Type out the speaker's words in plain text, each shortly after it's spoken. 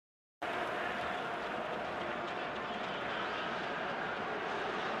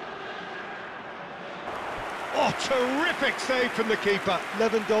Oh, terrific save from the keeper.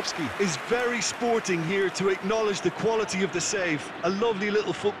 Lewandowski is very sporting here to acknowledge the quality of the save. A lovely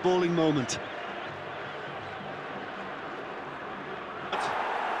little footballing moment.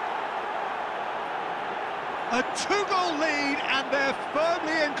 A two-goal lead, and they're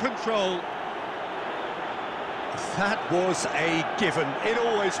firmly in control. That was a given. It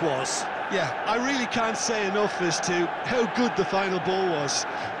always was. Yeah, I really can't say enough as to how good the final ball was.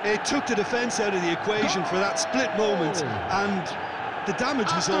 It took the defence out of the equation for that split moment, and the damage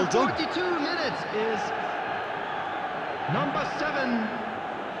was all done. 42 minutes is number 7.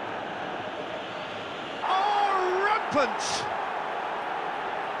 Oh, rampant!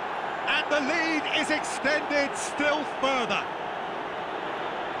 And the lead is extended still further.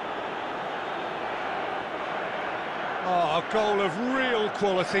 Oh, a goal of real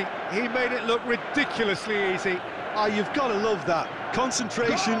quality. He made it look ridiculously easy. Ah, you've got to love that.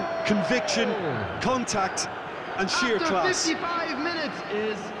 Concentration, conviction, contact, and sheer After class. 55 minutes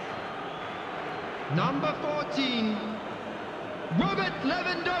is number 14, Robert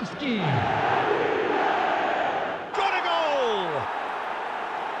Lewandowski. Got a goal!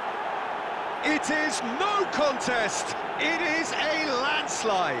 It is no contest. It is a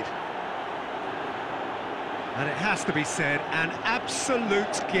landslide. And it has to be said, an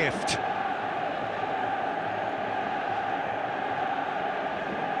absolute gift.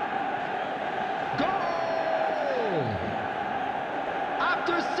 Goal!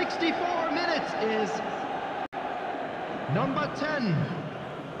 After 64 minutes is number 10.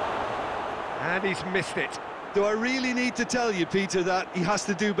 And he's missed it. Do I really need to tell you, Peter, that he has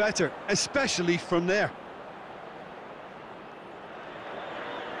to do better, especially from there?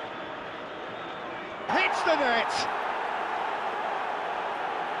 Hits the net.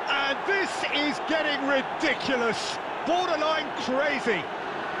 And this is getting ridiculous. Borderline crazy.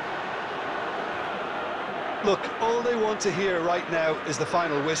 Look, all they want to hear right now is the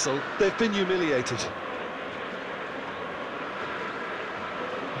final whistle. They've been humiliated.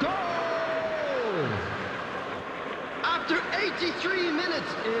 Goal! After 83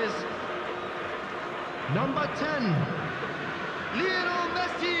 minutes is number 10, Lionel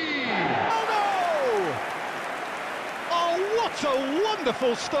Messi. Oh no! Oh, what a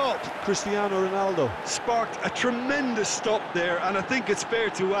wonderful stop! Cristiano Ronaldo sparked a tremendous stop there, and I think it's fair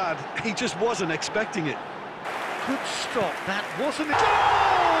to add, he just wasn't expecting it. Good stop, that wasn't it.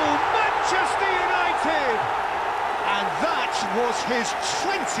 Goal! Manchester United! And that was his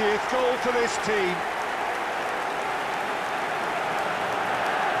 20th goal for this team.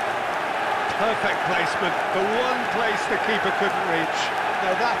 Perfect placement, the one place the keeper couldn't reach.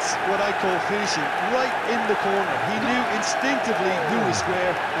 Now that's what I call finishing, right in the corner. He knew instinctively who was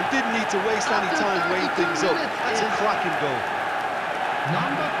square and didn't need to waste any time weighing things up. That's a cracking goal.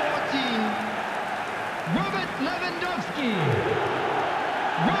 Number 14, Robert Lewandowski.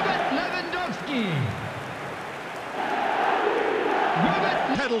 Robert Lewandowski.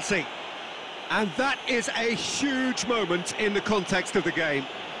 Penalty. And that is a huge moment in the context of the game.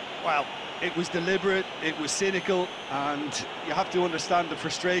 Well, it was deliberate, it was cynical, and you have to understand the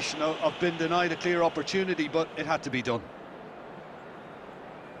frustration of being denied a clear opportunity, but it had to be done.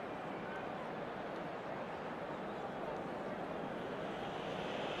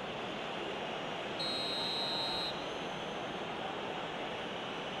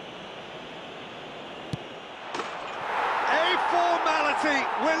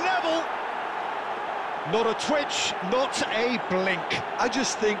 We're level. Not a twitch, not a blink. I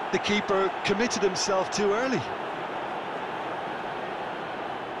just think the keeper committed himself too early.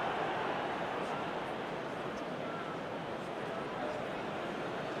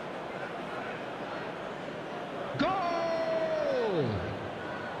 Goal!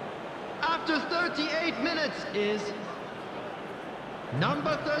 After 38 minutes is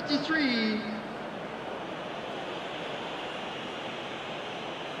number 33.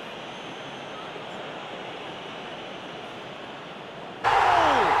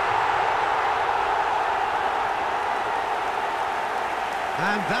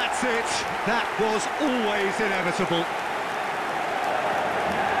 And that's it. That was always inevitable.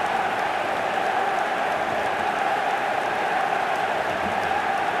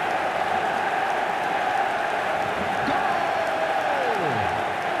 Goal!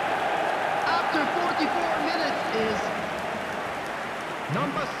 After 44 minutes is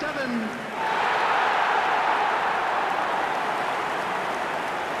number 7.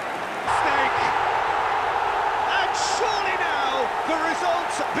 The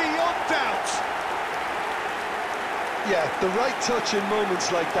results beyond doubt. Yeah, the right touch in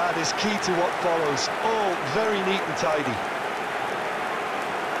moments like that is key to what follows. All very neat and tidy.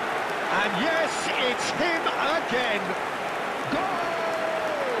 And yes, it's him again. Goal!